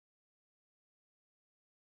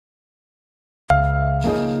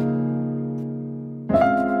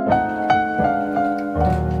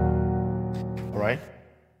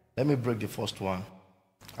Let me break the first one.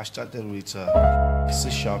 I started with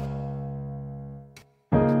C sharp.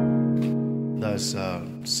 That's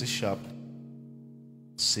C sharp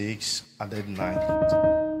 6 added 9.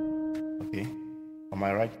 Okay. On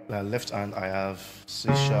my left hand I have C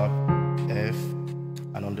sharp, F,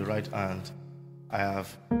 and on the right hand I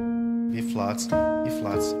have B flat, E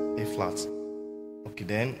flat, A flat. Okay,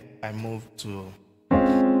 then I move to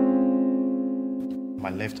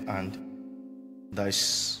my left hand.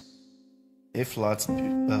 That's A flat,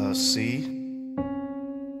 C,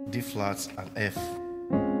 D flat, and F.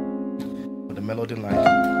 For the melody line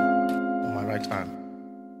on my right hand.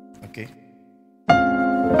 Okay.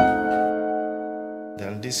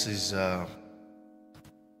 Then this is A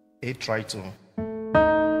tritone.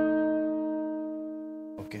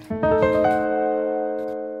 Okay.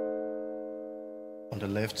 On the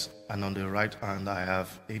left and on the right hand I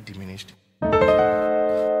have A diminished.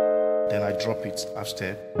 Then I drop it half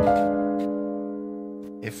step.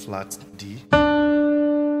 A flat D.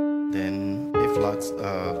 Then A flat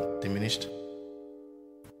diminished.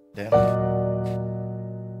 Then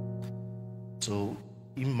to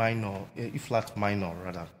E minor, E flat minor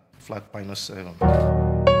rather, flat minor 7.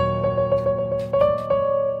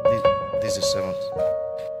 This is 7th.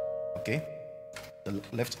 Okay. The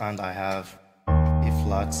left hand I have A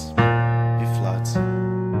flat, B flat,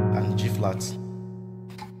 and G flat.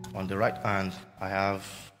 On the right hand I have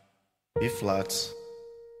B flat,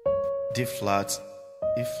 D flat,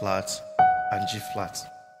 E flat, and G flat.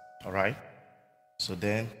 All right. So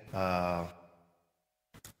then I'll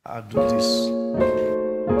do this.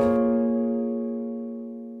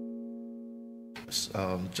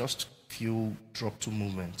 Just few drop 2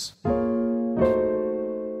 movements.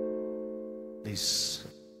 This.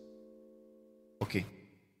 Okay.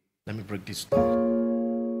 Let me break this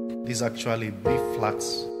down. This is actually B flat,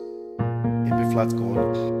 a B flat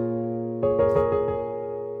chord,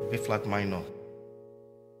 B flat minor.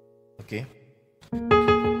 Okay.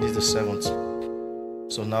 This is the 7th.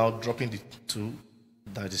 So now dropping the 2,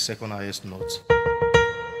 that's the second highest note.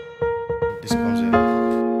 This comes here.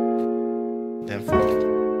 Then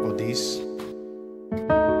for this,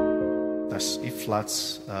 that's E flat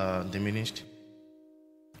diminished.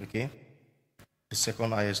 Okay. The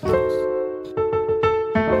second highest note.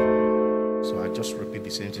 So I just repeat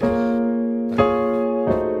the same thing.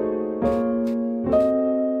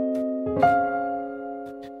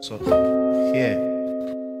 So here,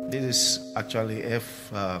 this is actually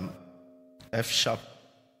F sharp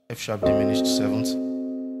diminished 7th.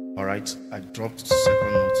 All right, I dropped the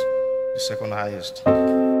second note, the second highest.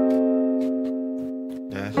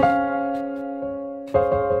 Then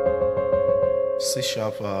C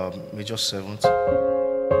sharp major 7th,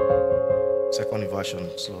 second inversion.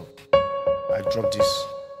 So I drop this.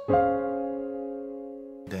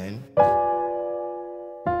 Then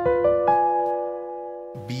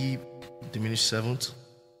B diminished 7th,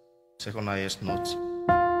 second highest note.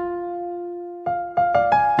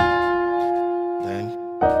 Then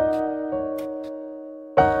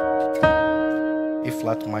E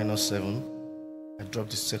flat minor 7, I drop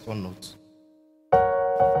the second note.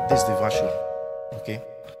 This is the version. Okay,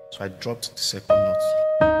 so I dropped the second note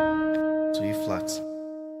to E flat.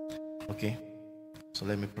 Okay, so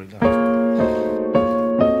let me break that.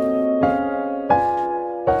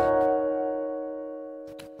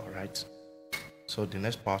 All right, so the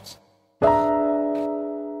next part,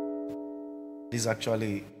 this is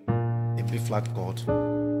actually a B flat chord,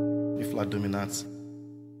 B flat dominant,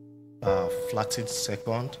 flatted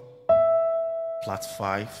second, flat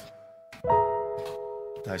 5.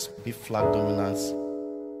 That's B flat dominant,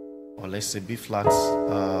 or let's say B flat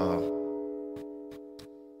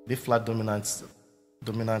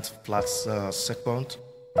dominant flat second,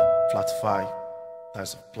 flat 5.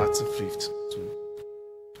 That's flat 5th too.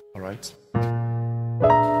 All right.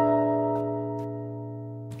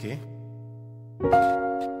 Okay.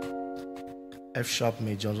 F sharp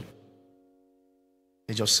major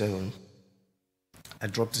 7. I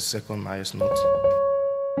dropped the second highest note.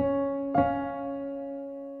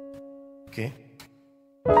 Okay.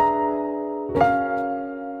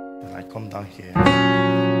 Then I come down here.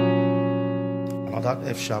 Another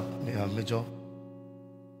F sharp major.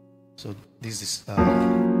 So this is the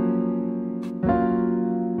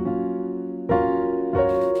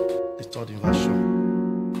 3rd inversion.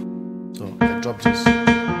 So I drop this.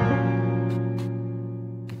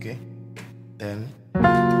 Okay. Then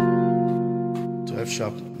to F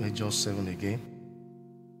sharp major 7 again.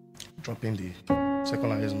 Dropping the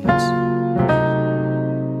second highest note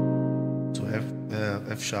to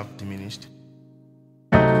F sharp diminished.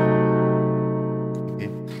 Okay,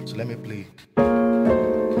 so let me play.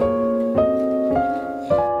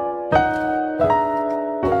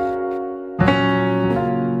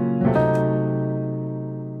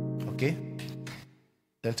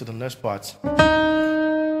 Then to the next part.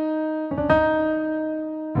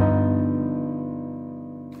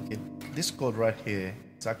 Okay, this chord right here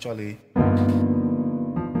is actually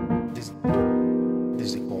this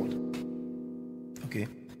is the chord. Okay,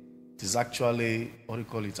 it is actually what do you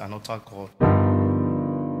call it? An octave chord.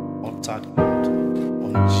 Octave chord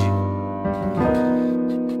on G.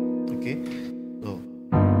 Okay, so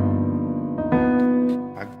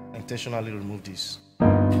I intentionally remove this.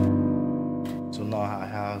 So now I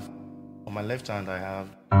have, on my left hand I have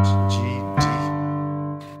G, D,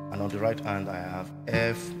 and on the right hand I have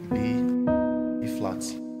F, B, E flat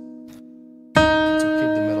to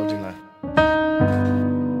keep the melody line.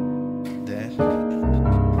 Then,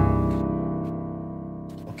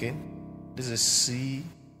 okay, this is C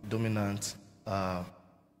dominant,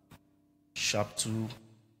 sharp 2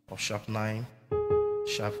 or sharp 9,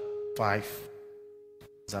 sharp 5.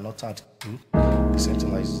 It's an octave 2, the same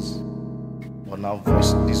thing like this. But now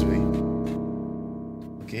voice this way.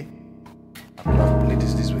 Okay, I could have played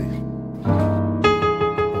this way,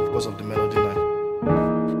 but because of the melody line.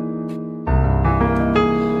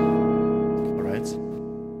 All right.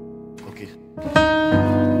 Okay.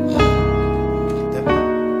 Then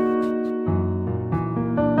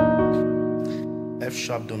F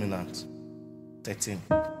sharp dominant 13.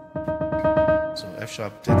 So F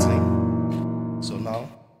sharp 13. So now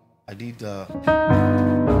I did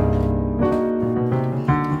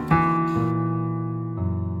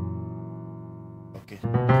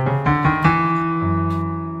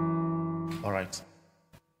Alright,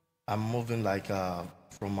 I'm moving like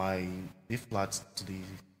from my B flat to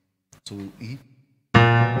E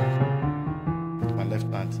with my left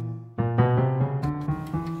hand.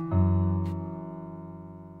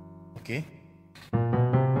 Okay,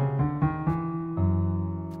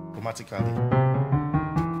 chromatically.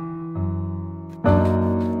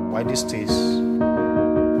 Why this stays?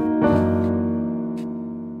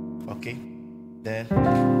 Okay, then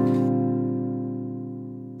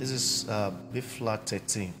this is B flat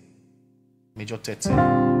 13, major 13.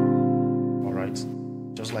 All right,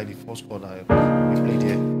 just like the first chord we played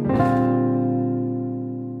here.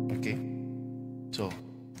 Okay, so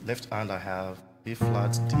left hand I have B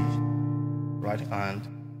flat D, right hand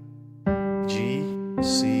G,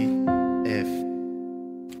 C, F.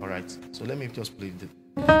 All right, so let me just play the.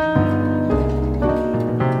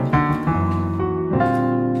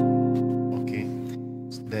 Okay,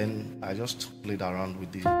 then I just played around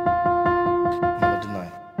with the melody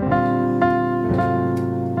line.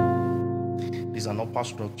 This is an upper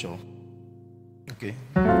structure. Okay,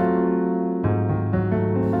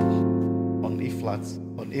 on A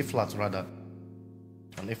flat rather,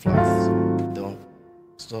 on A flat.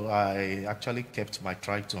 So I actually kept my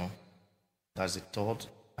tritone. That's the third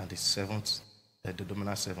and the seventh, the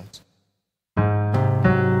dominant seventh,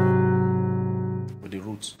 with the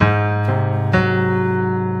roots.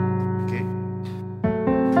 Okay.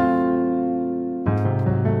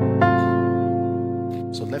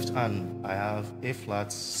 So left hand I have A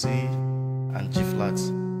flat, C, and G flat.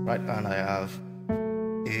 Right hand I have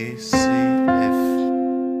A, C, F.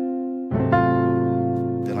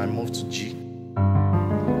 Then I move to G.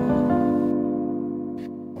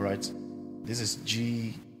 All right. This is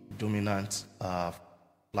G dominant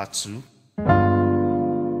flat 2.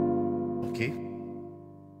 Okay,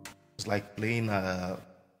 it's like playing a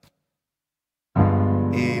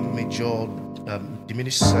major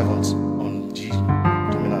diminished seventh on G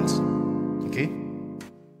dominant. Okay,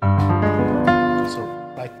 so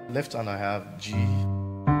like left hand I have G, D,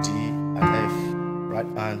 and F.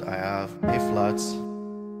 Right hand I have A flat,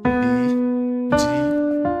 B, D,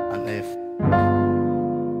 and F.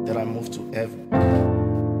 Then I move to F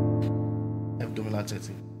dominant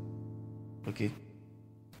 13. Okay,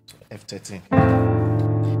 so F13.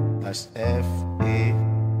 That's F, A,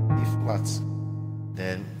 E flat.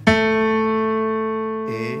 Then A,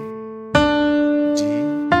 G,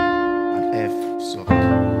 and F. So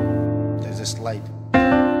there's a slide.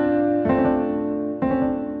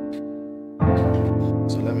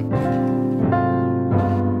 So let me.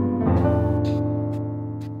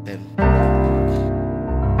 Then.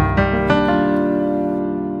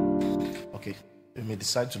 Okay, we may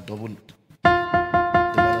decide to double the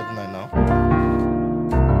melody line now.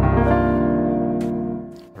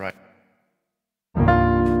 Right.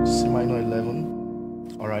 C minor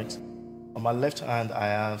 11. All right. On my left hand, I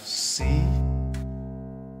have C,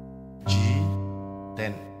 G,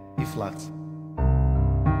 then E flat.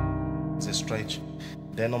 It's a stretch.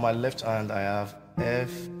 Then on my left hand, I have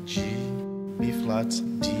F, G, B flat,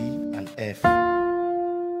 D, and F.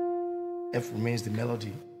 F remains the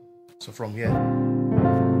melody. So from here.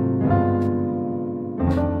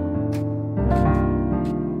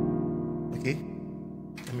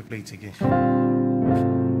 play it again.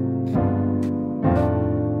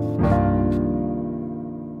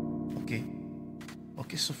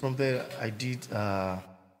 Okay, so from there I did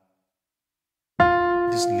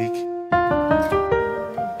this lick.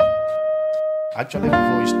 Actually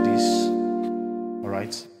voiced this, all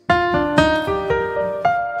right.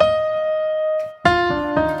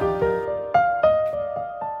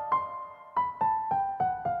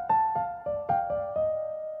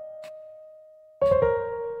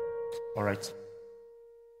 All right,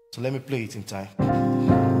 so let me play it in time.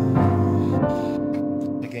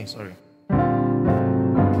 Again, sorry.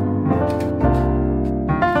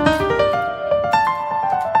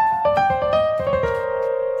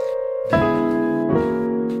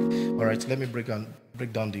 All right, let me break down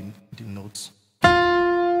the notes. And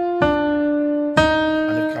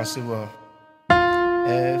you can see well,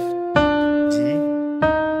 F, D,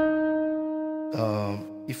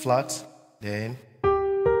 E flat, then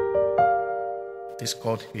this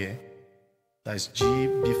chord here, that is G,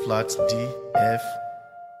 B flat, D, F,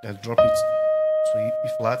 then drop it to E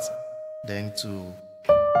flat, then to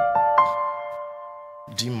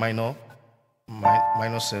D minor,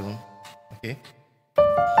 minor 7, okay?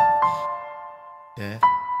 Then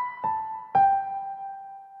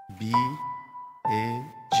B, A,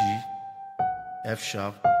 G, F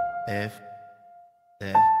sharp, F,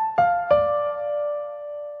 then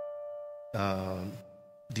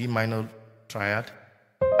D minor triad,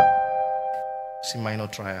 C minor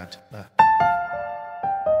triad.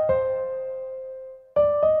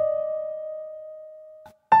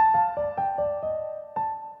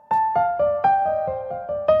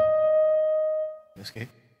 Okay.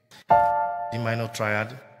 D minor triad.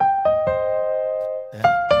 Then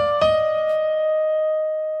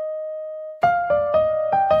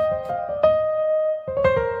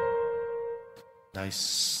that is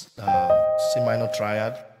C minor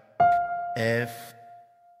triad, F,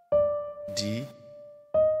 D,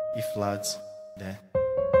 E flat, then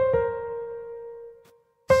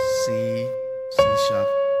C, C sharp,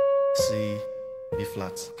 C, B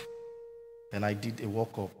flat. Then I did a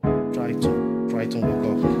walk up. Try to walk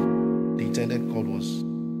up. The intended chord was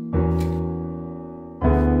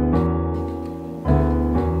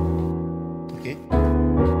okay.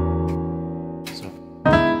 So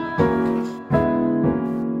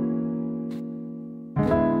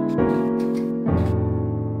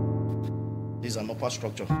this is an upper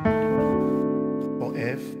structure. For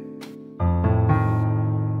F,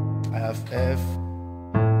 I have F,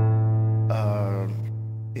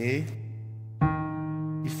 A,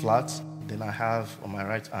 E flat, then I have on my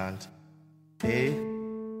right hand A,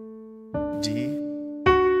 D,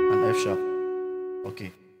 and F sharp.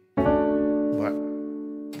 Okay, but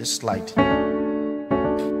this slide.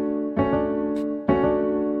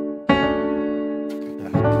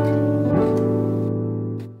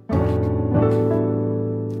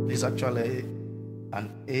 This is actually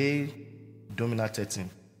an A dominant 13.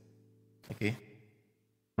 Okay.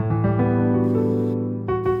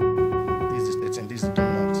 This is 13, this is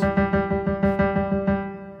dominant.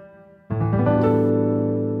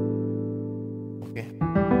 Okay.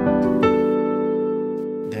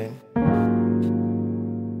 Then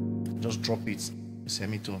just drop it,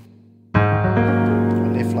 semitone.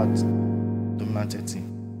 On A flat, dominant 13.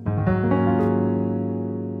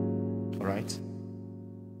 Alright.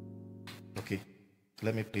 Okay.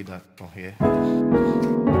 Let me play that from here.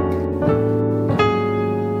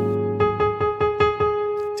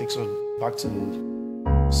 Takes us back to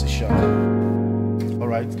C sharp. All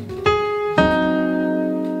right.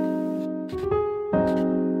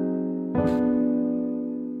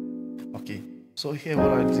 Okay. So here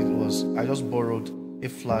what I did was I just borrowed A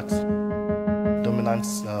flat, dominant,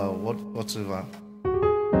 whatever,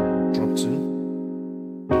 drop 2.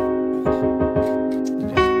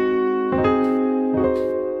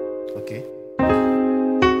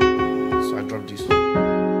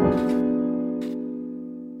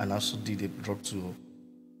 And also did a drop 2.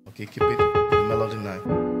 Okay, keep it the melody 9.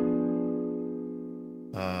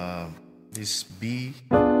 This B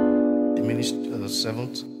diminished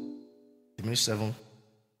 7th, diminished 7th.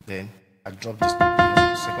 Then I drop this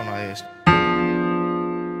second highest.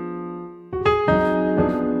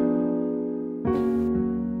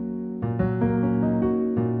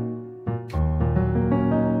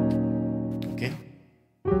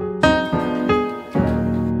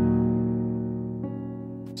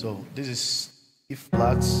 So this is E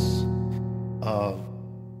flat,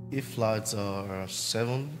 E flat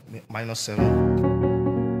 7, minor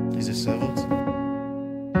 7. This is 7th.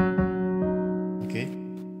 Okay.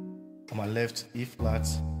 On my left, E flat,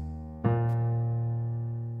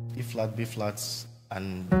 B flat,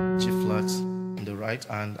 and G flat. On the right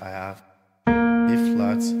hand, I have A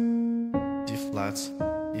flat, D flat,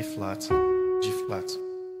 E flat, G flat.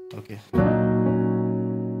 Okay.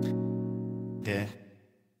 Then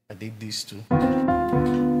I did these two.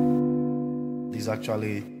 These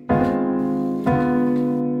actually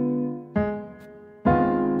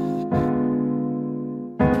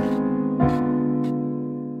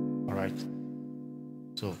alright.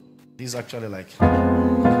 So these actually like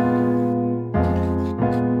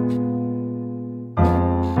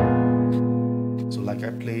I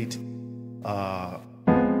played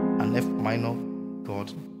an F minor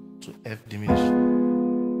chord to F diminished.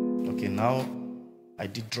 Okay, now I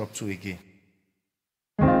did drop 2 again.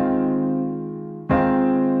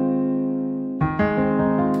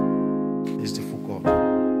 This is the full chord.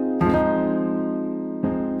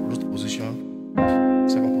 Root position,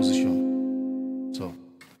 second position. So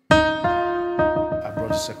I brought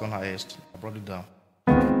the second highest, I brought it down.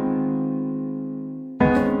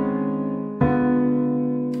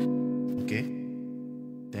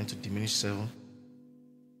 Then to diminish 7,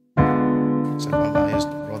 second highest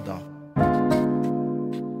brought down.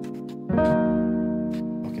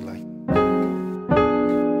 Okay, like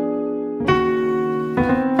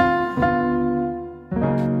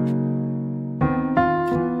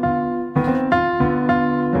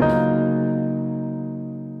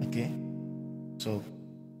okay. So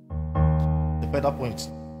the pedal point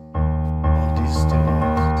on these two.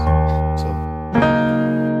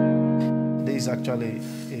 Is actually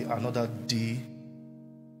another D.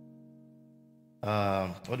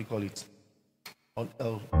 What do you call it?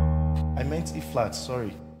 I meant E flat.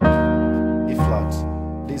 Sorry, E flat.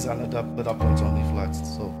 This is another pedal point on E flat.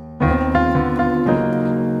 So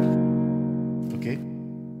okay,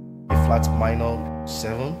 E flat minor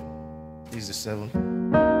 7. This is the 7.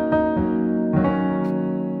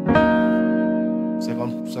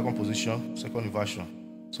 Second position, second inversion.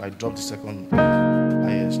 So I dropped the second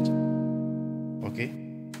highest. Okay,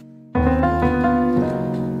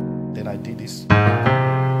 then I did this.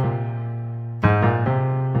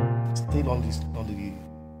 Stayed on this on the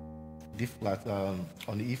D flat,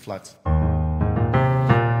 on the E flat.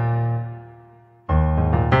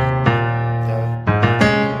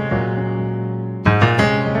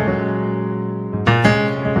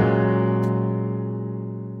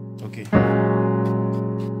 Okay.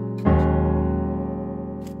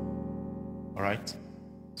 All right.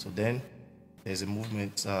 So then there's a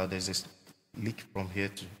movement, there's a lick from here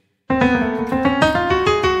to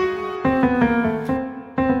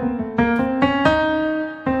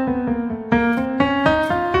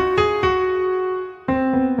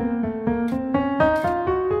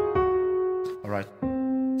all right.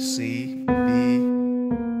 C,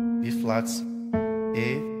 B flat,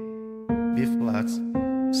 A, B flat,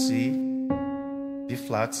 C, B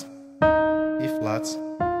flat, E flat,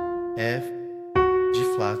 F, G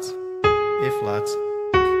flat, A flat,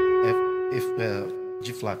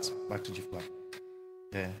 G flat, back to G flat.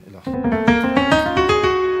 Yeah, enough.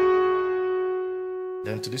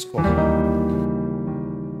 Then to this chord.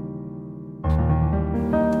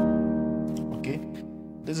 Okay,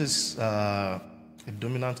 this is a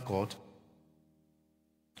dominant chord,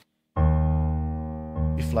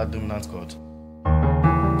 B flat dominant chord.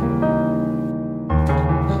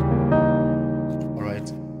 All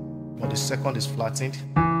right, but the second is flattened.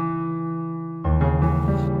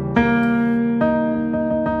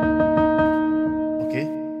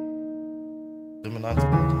 Dominant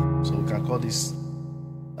chord. So we can call this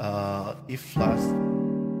E flat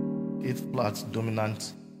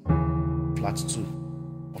dominant flat 2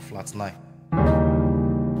 or flat 9.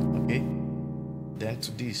 Okay, then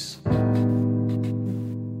to this.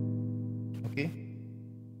 Okay,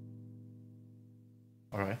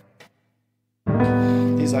 all right.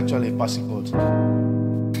 This is actually a passing chord.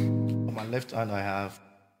 On my left hand I have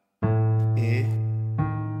A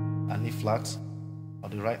and E flat. On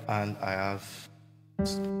the right hand I have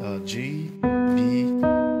G, B,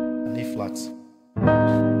 and E flat.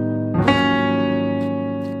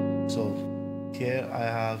 So here I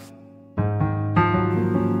have,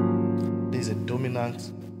 this is a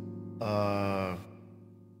dominant,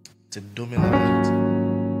 it's a dominant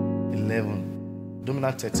 11,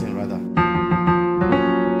 dominant 13 rather.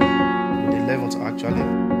 The 11th actually.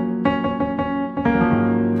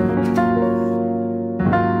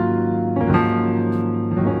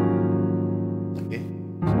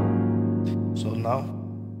 Now,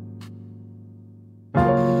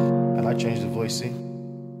 and I change the voicing.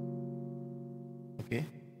 Okay,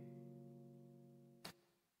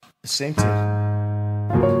 the same thing.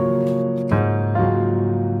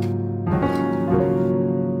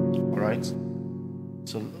 All right,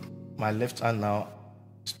 my left hand now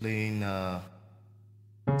is playing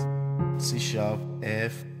C sharp,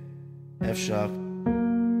 F, F sharp,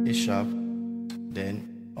 A sharp.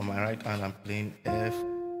 Then on my right hand I'm playing F,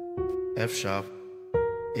 F sharp,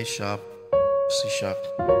 A sharp, C sharp.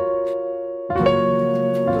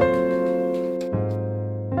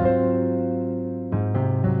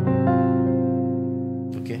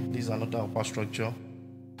 Okay, this is another upper structure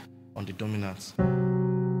on the dominant,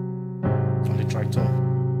 on the tritone.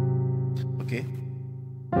 Okay.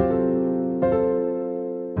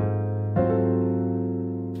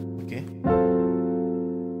 Okay.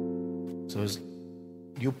 So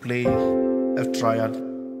you play F triad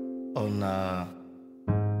on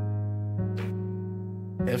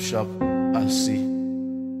F sharp and C.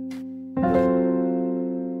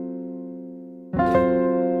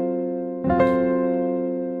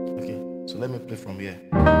 Okay, so let me play from here.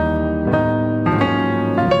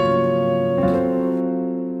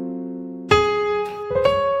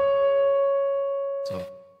 So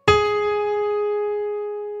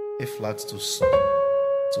A flat to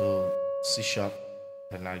C sharp,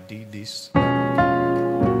 and I did this.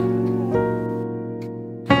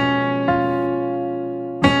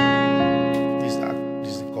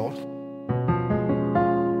 This is the chord.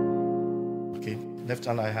 Okay, left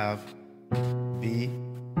hand I have B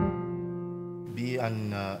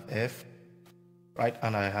and F. Right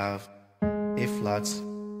hand I have A flat,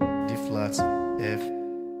 D flat, F.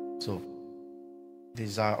 So this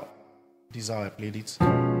is how I played it.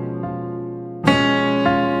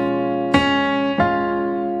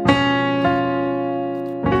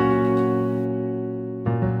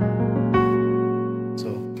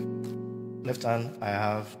 Left hand I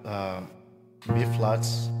have B flat,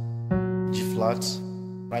 G flat.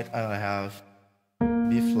 Right hand I have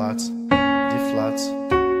B flat, D flat,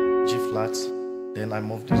 G flat. Then I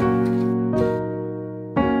move this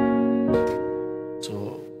to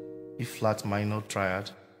E flat minor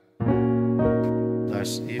triad.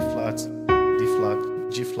 That's A flat, D flat,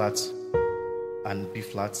 G flat, and B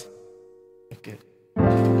flat. Okay.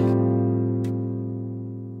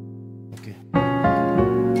 Okay.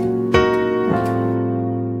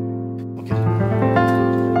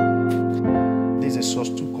 Sus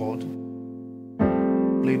 2 chord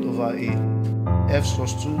played over A, F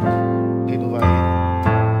sus 2 played over A.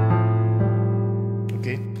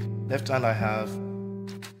 Okay, left hand I have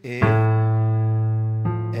A,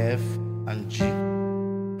 F, and G.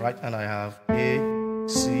 Right hand I have A,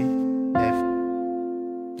 C, F.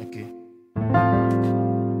 Okay,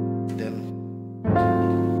 then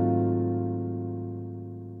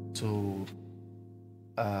to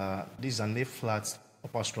this is an A flat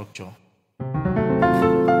upper structure.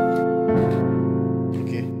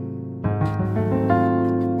 Okay,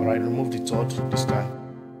 but I remove the third this time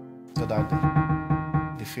so that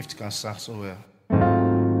the fifth can sound so well.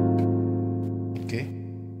 Okay,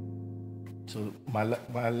 so my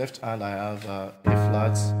left hand I have A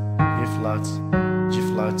flat, B flat, G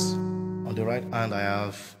flat. On the right hand I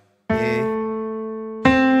have A,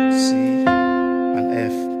 C, and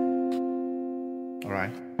F. All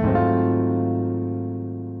right.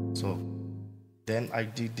 So then I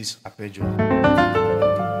did this arpeggio.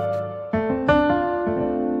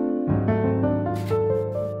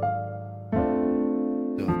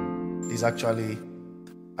 So this is actually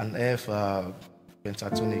an F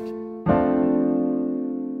pentatonic,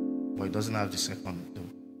 but it doesn't have the second. So.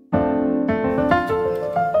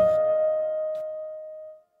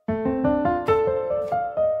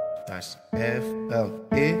 That's F,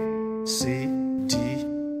 A, C, D,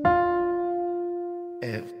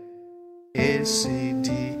 F. A, C, D,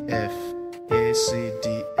 F, A, C,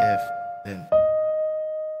 D, F, then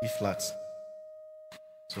E flat.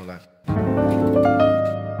 So like,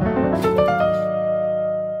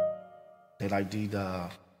 then I did,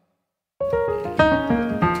 that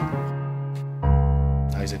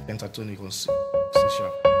is a pentatonic on C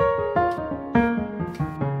sharp.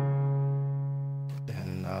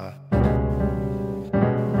 Then A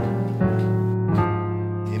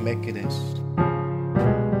major cadence.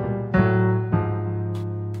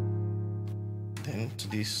 To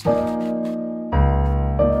this,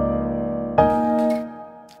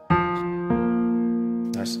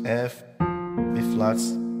 that's F, B flat,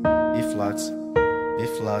 E flat, B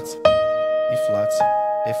flat, E flat,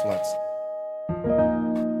 A flat.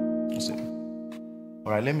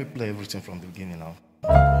 All right, let me play everything from the beginning now.